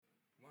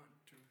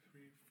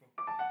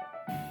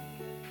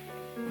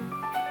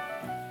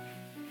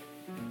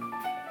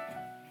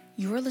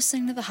You are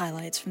listening to the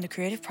highlights from the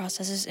Creative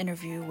Processes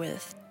interview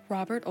with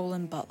Robert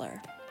Olen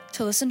Butler.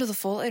 To listen to the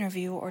full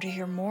interview or to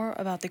hear more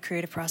about the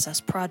Creative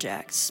Process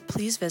projects,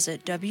 please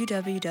visit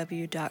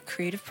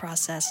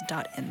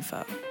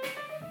www.creativeprocess.info.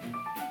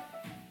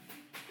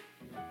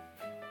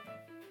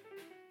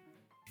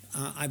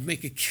 I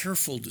make a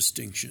careful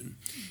distinction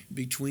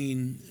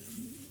between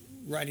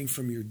writing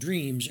from your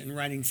dreams and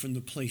writing from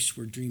the place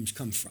where dreams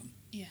come from.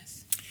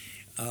 Yes.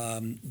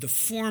 The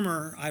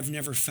former I've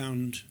never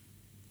found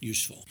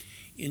useful.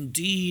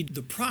 Indeed,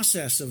 the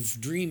process of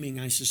dreaming,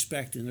 I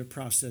suspect, and the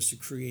process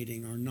of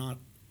creating are not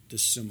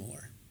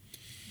dissimilar.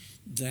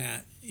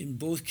 That in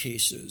both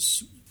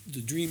cases,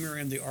 the dreamer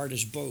and the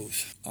artist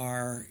both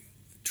are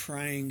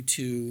trying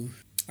to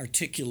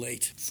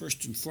articulate,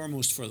 first and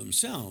foremost for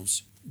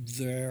themselves,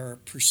 their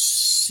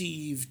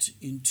perceived,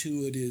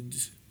 intuited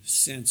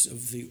sense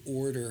of the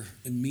order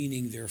and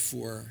meaning,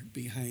 therefore,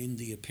 behind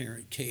the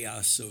apparent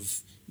chaos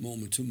of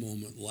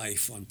moment-to-moment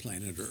life on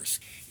planet Earth.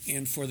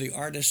 And for the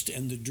artist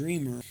and the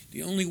dreamer,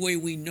 the only way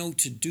we know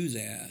to do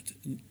that,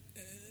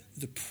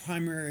 the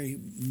primary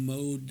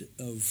mode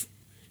of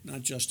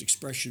not just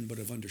expression but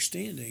of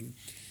understanding,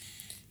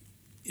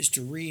 is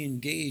to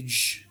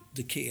re-engage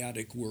the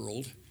chaotic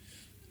world,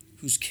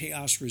 whose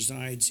chaos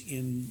resides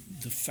in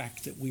the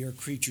fact that we are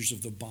creatures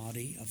of the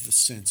body, of the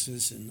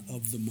senses, and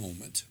of the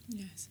moment.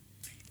 Yes.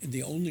 And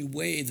the only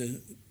way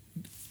the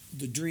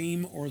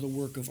dream or the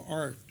work of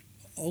art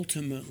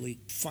ultimately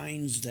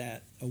finds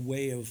that a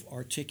way of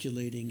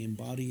articulating,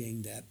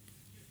 embodying that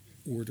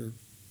order,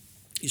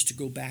 is to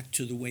go back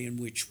to the way in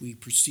which we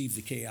perceive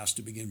the chaos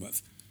to begin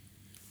with,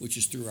 which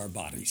is through our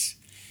bodies.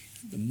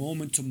 The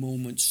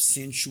moment-to-moment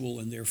sensual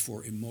and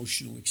therefore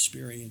emotional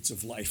experience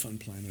of life on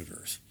planet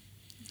Earth.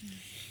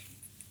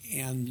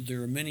 And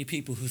there are many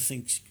people who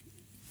think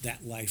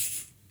that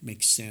life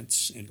makes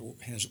sense and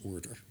has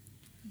order.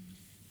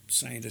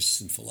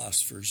 Scientists and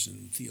philosophers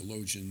and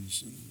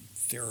theologians and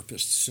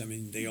therapists, I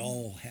mean, they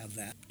all have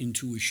that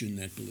intuition,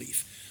 that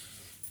belief.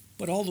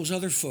 But all those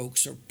other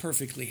folks are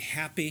perfectly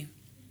happy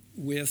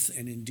with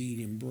and indeed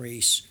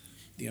embrace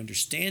the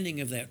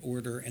understanding of that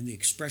order and the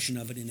expression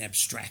of it in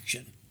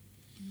abstraction.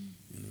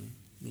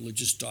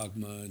 Religious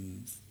dogma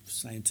and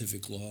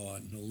scientific law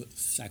and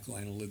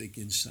psychoanalytic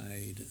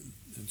insight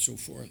and so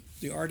forth.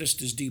 The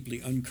artist is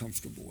deeply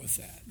uncomfortable with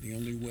that. The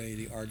only way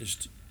the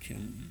artist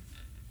can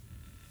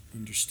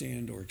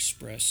understand or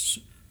express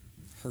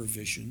her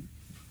vision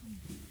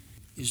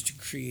is to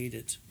create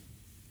it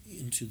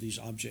into these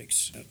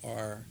objects that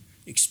are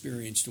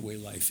experienced the way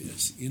life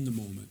is, in the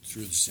moment,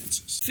 through the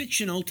senses.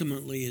 Fiction,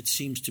 ultimately, it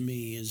seems to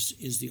me,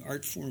 is the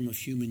art form of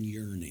human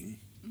yearning.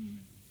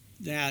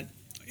 That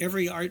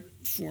every art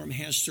form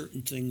has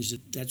certain things,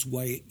 that's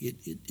why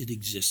it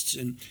exists.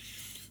 And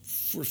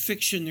for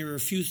fiction, there are a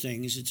few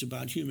things. It's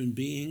about human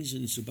beings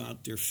and it's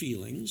about their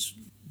feelings.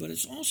 But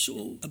it's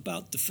also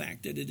about the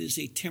fact that it is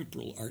a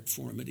temporal art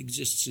form. It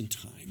exists in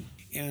time.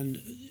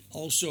 And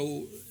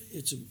also,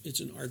 it's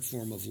an art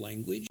form of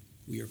language.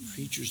 We are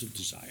creatures of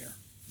desire,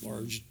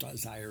 large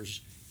desires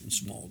and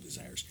small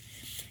desires.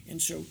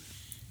 And so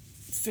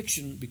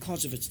fiction,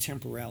 because of its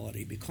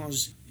temporality,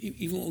 because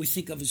even what we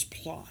think of as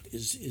plot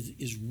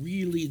is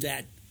really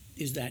that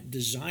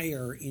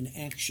desire in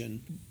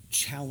action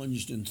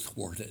challenged and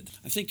thwarted.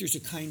 I think there's a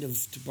kind of,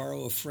 to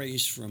borrow a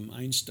phrase from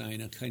Einstein,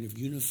 a kind of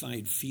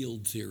unified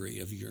field theory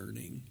of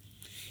yearning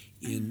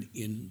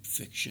in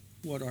fiction.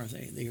 What are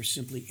they? They are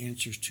simply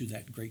answers to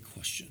that great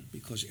question,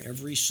 because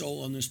every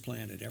soul on this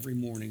planet every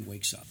morning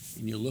wakes up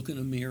and you look in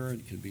a mirror,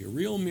 and it could be a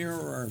real mirror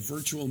or a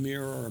virtual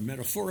mirror or a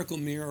metaphorical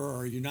mirror,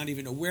 or you're not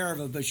even aware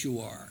of it, but you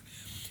are.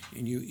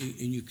 And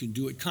you can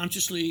do it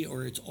consciously,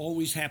 or it's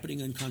always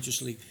happening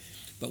unconsciously.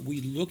 But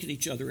we look at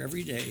each other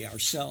every day,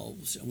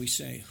 ourselves, and we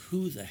say,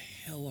 who the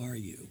hell are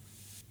you?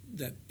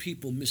 That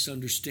people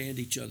misunderstand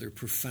each other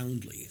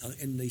profoundly.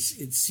 And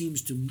it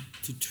seems to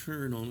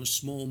turn on a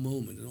small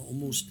moment, an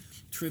almost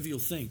trivial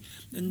thing.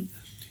 And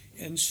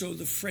so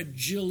the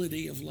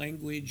fragility of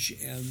language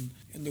and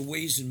the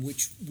ways in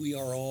which we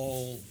are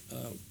all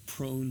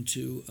prone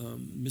to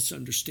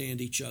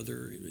misunderstand each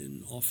other,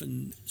 and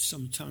often,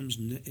 sometimes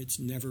it's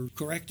never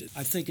corrected.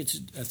 I think it's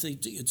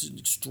an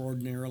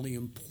extraordinarily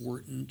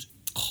important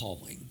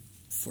calling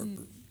for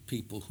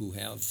people who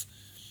have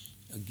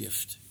a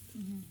gift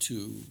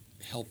to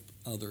help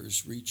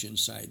others reach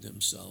inside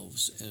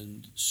themselves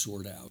and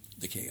sort out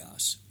the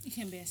chaos. It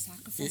can be a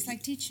sacrifice,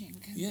 like teaching.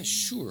 Yes,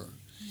 sure.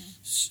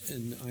 Yeah.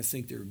 And I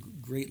think there are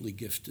greatly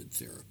gifted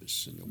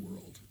therapists in the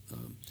world.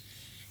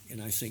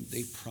 And I think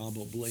they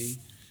probably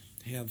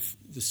have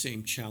the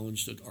same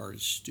challenge that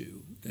artists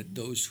do, that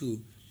those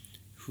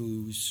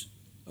whose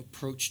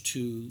approach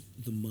to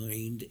the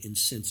mind and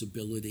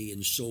sensibility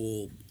and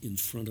soul in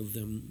front of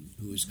them,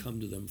 who has come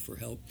to them for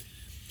help,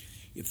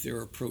 if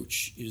their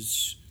approach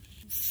is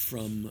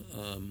from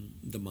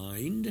the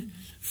mind,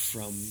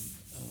 from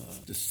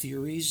the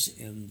theories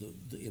and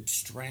the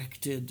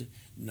abstracted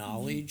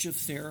knowledge of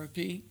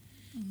therapy,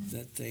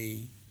 that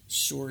they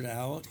sort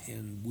out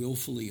and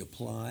willfully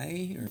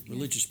apply.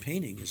 Religious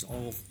painting is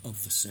all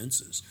of the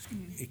senses.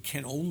 It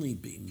can only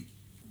be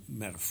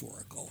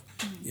metaphorical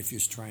if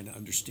you're trying to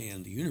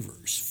understand the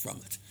universe from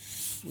it.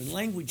 When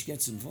language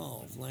gets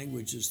involved,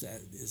 language is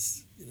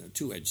a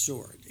two-edged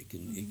sword. It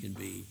can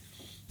be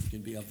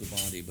of the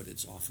body, but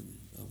it's often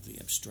of the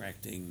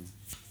abstracting,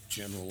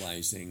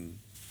 generalizing,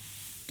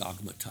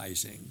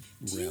 dogmatizing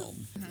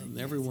realm.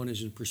 Everyone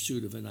is in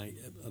pursuit of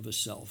a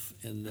self,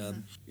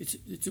 and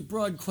it's a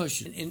broad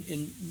question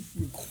and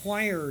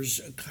requires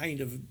a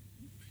kind of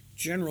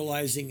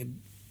generalizing and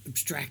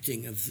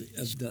abstracting of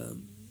the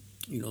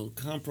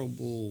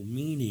comparable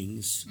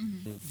meanings.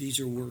 These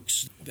are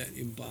works that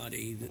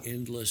embody the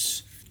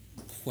endless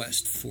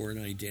quest for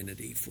an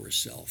identity, for a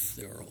self.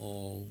 They are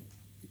all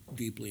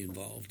deeply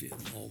involved in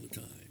all the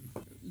time.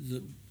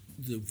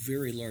 The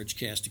very large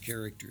cast of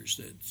characters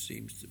that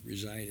seems to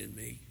reside in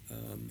me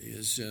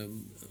is a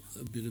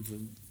bit of a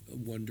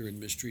wonder and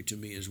mystery to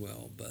me as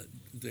well. But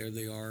there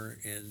they are,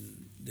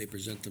 and they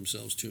present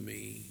themselves to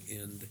me,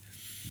 and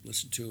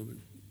listen to them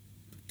and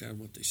put down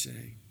what they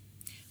say.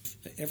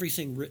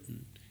 Everything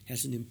written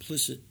has an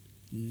implicit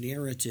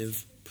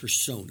narrative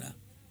persona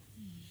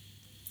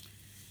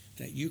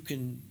that you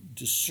can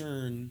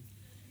discern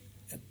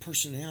a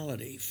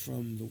personality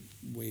from the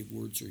way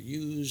words are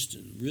used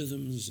and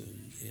rhythms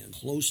and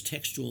close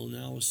textual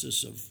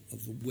analysis of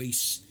the way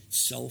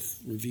self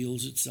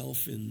reveals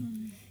itself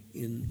in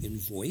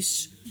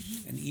voice,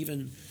 and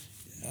even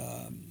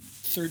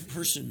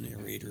third-person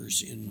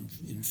narrators in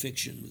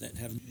fiction that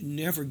have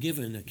never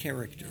given a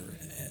character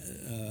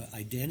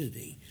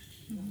identity.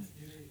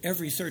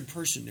 Every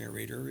third-person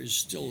narrator is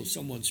still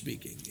someone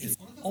speaking. And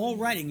all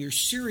writing your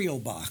cereal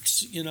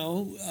box, you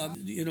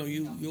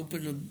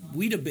open a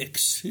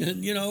Weetabix,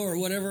 or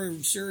whatever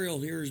cereal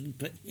here is,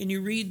 and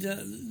you read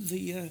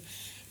the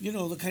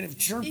kind of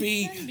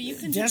chirpy,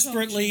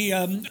 desperately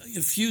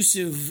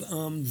effusive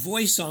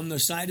voice on the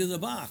side of the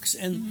box.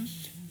 And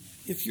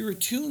if you're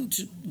attuned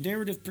to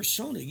narrative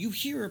persona, you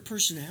hear a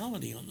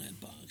personality on that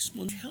box.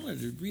 Well,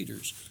 talented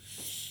readers,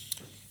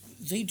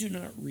 they do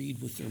not read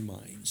with their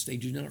minds. They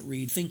do not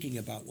read thinking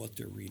about what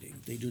they're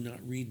reading. They do not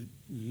read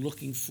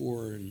looking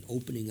for and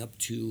opening up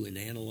to and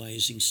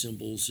analyzing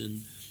symbols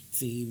and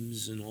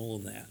themes and all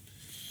of that.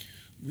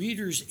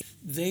 Readers,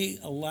 they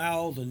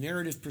allow the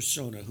narrative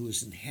persona who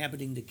is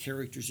inhabiting the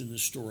characters in the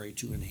story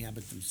to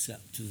inhabit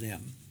to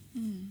them.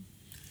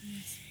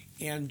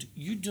 And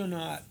you do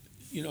not,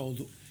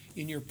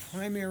 in your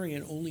primary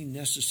and only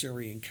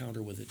necessary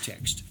encounter with a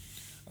text,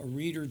 a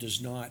reader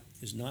is not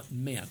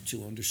meant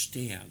to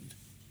understand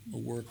a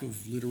work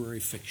of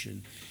literary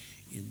fiction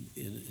in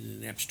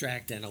an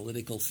abstract,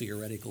 analytical,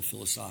 theoretical,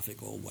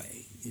 philosophical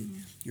way.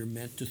 You're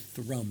meant to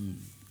thrum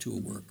to a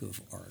work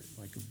of art,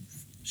 like a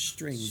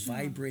string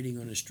vibrating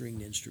on a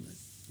stringed instrument,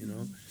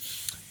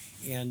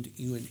 and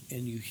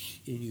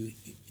you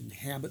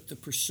inhabit the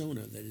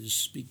persona that is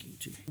speaking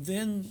to you.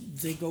 Then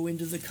they go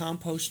into the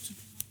compost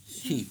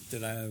heap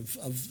that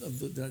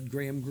that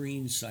Graham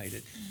Greene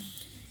cited.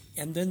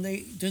 And then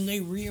they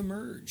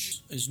reemerge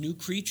as new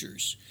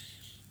creatures,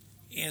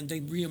 and they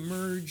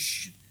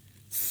reemerge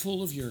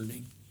full of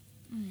yearning.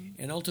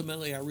 And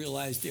ultimately, I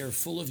realized they are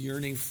full of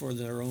yearning for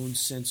their own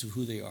sense of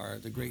who they are,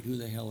 the great "Who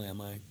the hell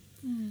am I?"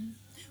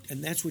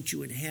 And that's what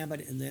you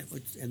inhabit, and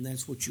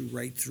that's what you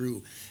write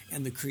through.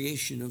 And the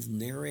creation of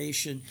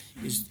narration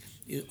is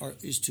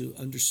to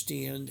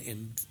understand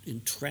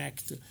and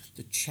track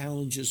the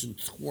challenges and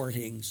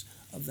thwartings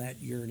of that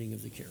yearning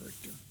of the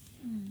character.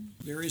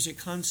 There is a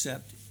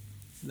concept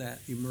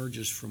that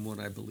emerges from what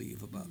I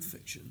believe about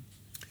fiction,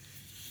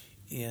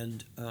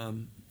 and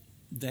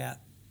that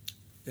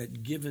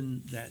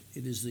given that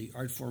it is the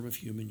art form of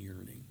human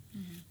yearning,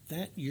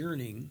 that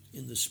yearning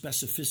in the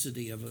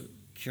specificity of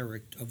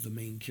the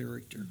main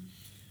character.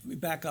 Let me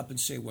back up and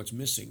say what's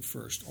missing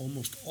first.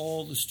 Almost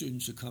all the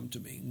students who come to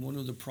me, one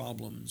of the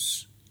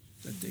problems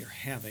that they're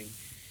having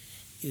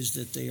is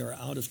that they are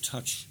out of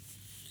touch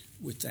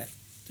with that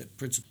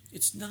principle.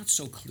 It's not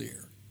so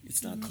clear.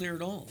 It's not clear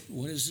at all.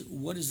 What is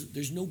it?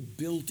 There's no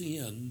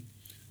built-in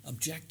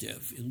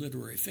objective in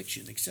literary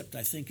fiction, except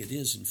I think it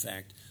is, in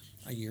fact,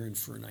 I yearn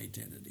for an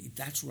identity.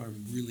 That's what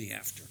I'm really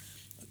after,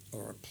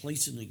 or a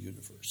place in the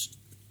universe,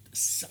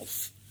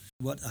 self.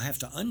 What I have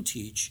to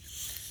unteach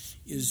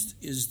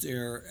is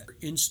their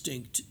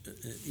instinct,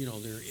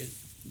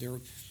 their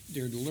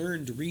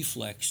learned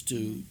reflex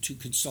to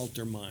consult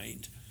their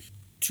mind,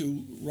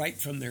 to write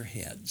from their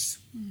heads,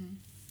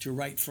 to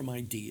write from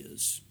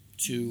ideas,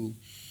 to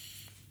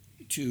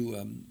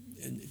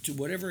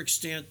whatever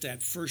extent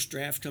that first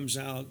draft comes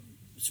out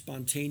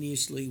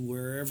spontaneously,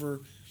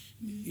 wherever,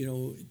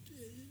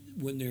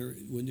 when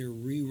they're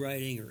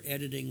rewriting or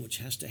editing, which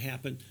has to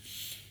happen,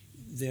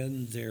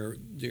 then their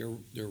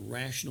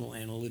rational,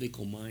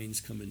 analytical minds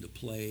come into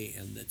play,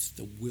 and that's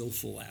the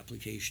willful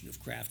application of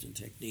craft and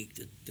technique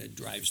that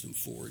drives them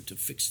forward to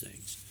fix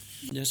things.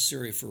 It's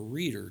necessary for a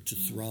reader to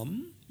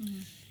thrum,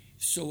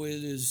 so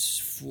it is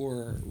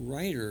for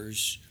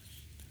writers.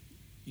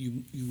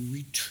 you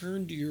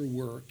return to your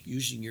work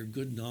using your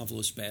good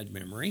novelist bad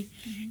memory,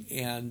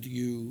 and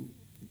you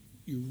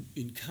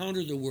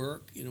encounter the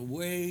work in a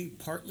way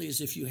partly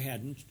as if you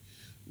hadn't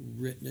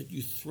written it.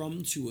 You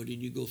thrum to it,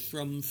 and you go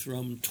thrum,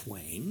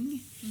 twang,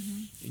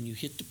 and you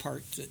hit the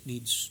part that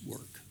needs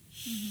work.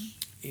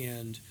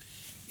 And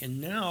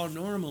now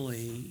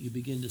normally you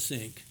begin to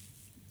think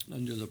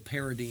under the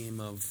paradigm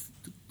of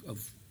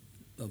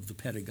the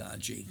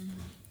pedagogy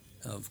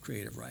of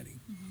creative writing.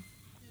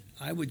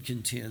 I would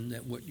contend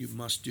that what you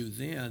must do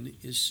then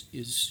is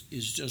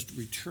just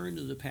return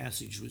to the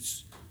passage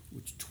which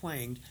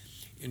twanged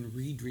and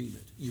redream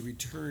it. You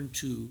return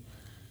to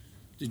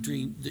the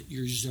dream,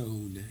 your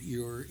zone.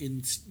 You're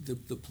in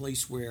the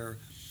place where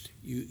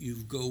you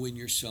go in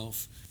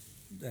yourself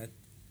that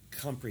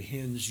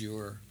comprehends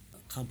your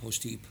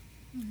compost heap,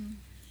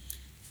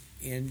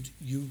 and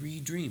you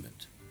redream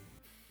it.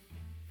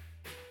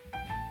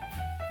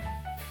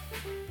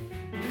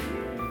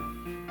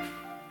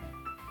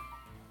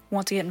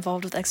 Want to get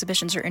involved with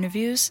exhibitions or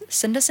interviews?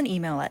 Send us an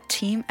email at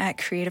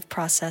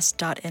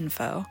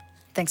team@creativeprocess.info.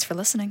 Thanks for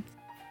listening.